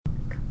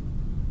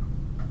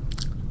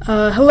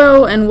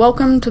Hello and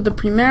welcome to the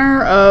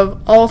premiere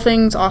of All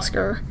Things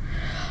Oscar.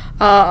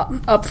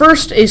 Up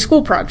first, a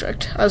school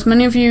project. As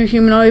many of you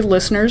humanoid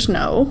listeners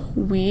know,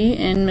 we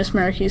in Miss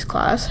Mariky's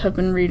class have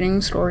been reading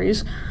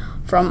stories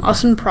from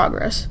Us in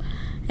Progress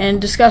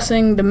and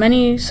discussing the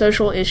many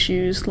social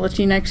issues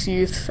Latinx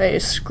youth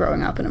face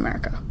growing up in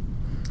America.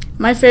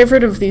 My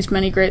favorite of these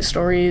many great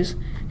stories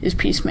is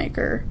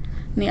Peacemaker.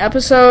 In the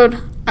episode,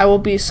 I will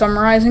be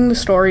summarizing the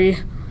story,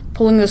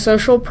 pulling the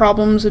social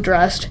problems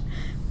addressed,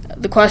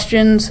 the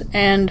questions,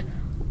 and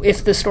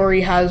if the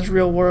story has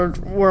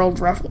real-world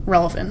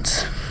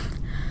relevance.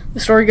 The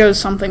story goes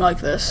something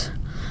like this.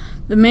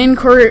 The main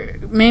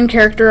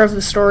character of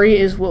the story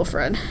is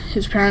Wilfred.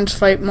 His parents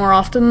fight more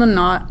often than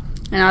not,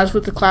 and as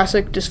with the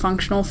classic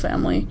dysfunctional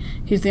family,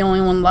 he's the only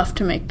one left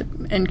to make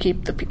and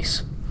keep the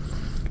peace.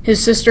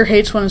 His sister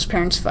hates when his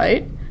parents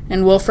fight,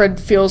 and Wilfred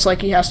feels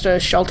like he has to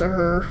shelter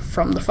her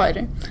from the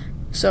fighting.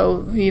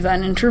 So he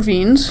then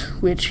intervenes,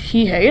 which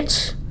he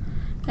hates,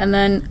 and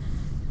then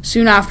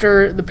soon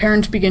after, the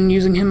parents begin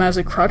using him as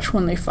a crutch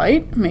when they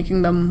fight,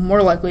 making them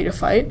more likely to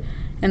fight,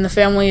 and the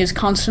family is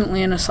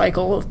constantly in a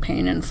cycle of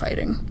pain and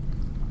fighting.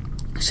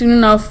 Soon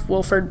enough,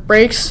 Wilfred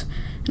breaks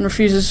and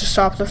refuses to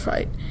stop the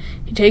fight.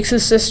 He takes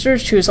his sister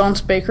to his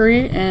aunt's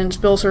bakery and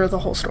spills her the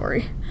whole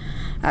story.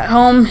 At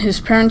home, his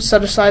parents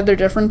set aside their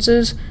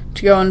differences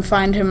to go and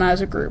find him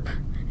as a group.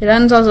 It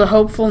ends as a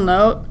hopeful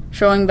note,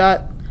 showing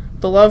that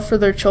the love for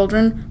their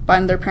children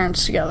bind their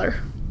parents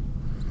together.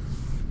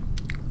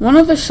 One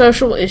of the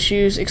social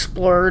issues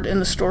explored in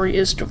the story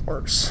is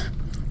divorce.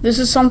 This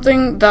is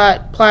something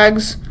that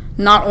plagues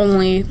not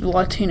only the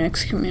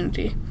Latinx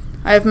community.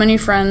 I have many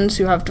friends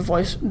who have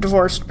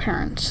divorced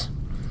parents.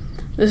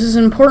 This is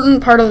an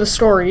important part of the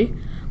story,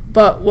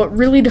 but what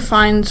really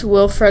defines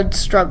Wilfred's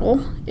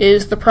struggle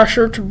is the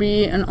pressure to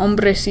be an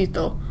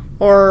hombrecito,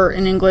 or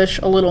in English,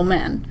 a little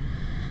man.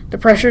 The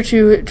pressure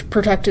to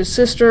protect his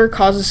sister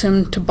causes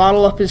him to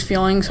bottle up his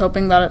feelings,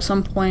 hoping that at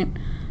some point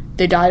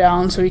they die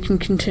down so he can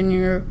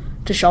continue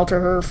to shelter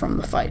her from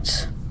the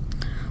fights.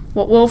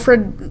 What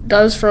Wilfred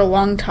does for a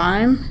long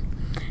time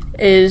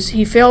is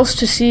he fails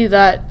to see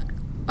that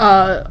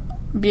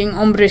being a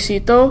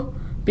hombrecito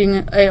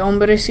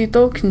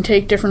can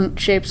take different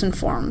shapes and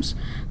forms.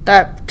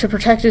 That to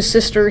protect his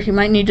sister, he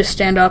might need to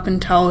stand up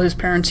and tell his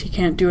parents he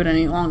can't do it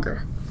any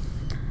longer.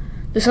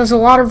 This has a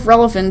lot of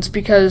relevance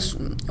because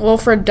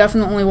Wilfred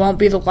definitely won't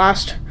be the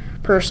last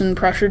person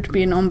pressured to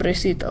be an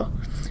hombrecito.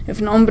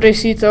 Even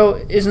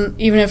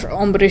if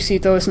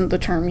hombrecito isn't the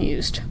term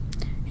used.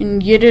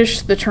 In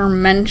Yiddish, the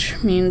term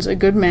mensch means a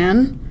good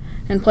man,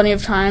 and plenty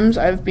of times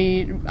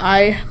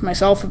I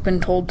myself have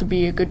been told to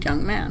be a good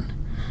young man.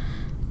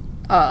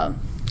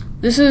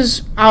 This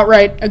is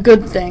outright a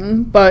good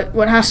thing, but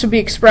what has to be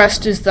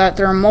expressed is that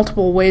there are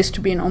multiple ways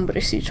to be an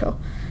hombrecito,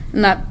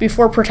 and that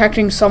before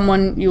protecting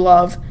someone you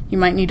love, you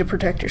might need to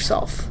protect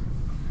yourself.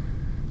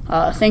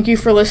 Thank you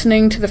for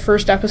listening to the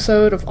first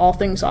episode of All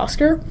Things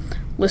Oscar.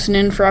 Listen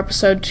in for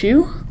episode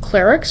 2,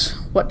 Clerics,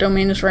 What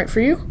Domain is Right for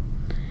You?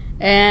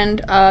 And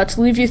to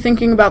leave you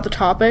thinking about the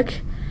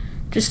topic,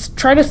 just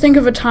try to think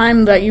of a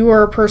time that you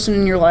or a person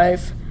in your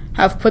life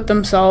have put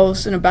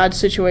themselves in a bad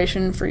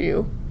situation for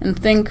you, and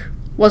think,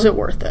 was it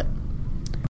worth it?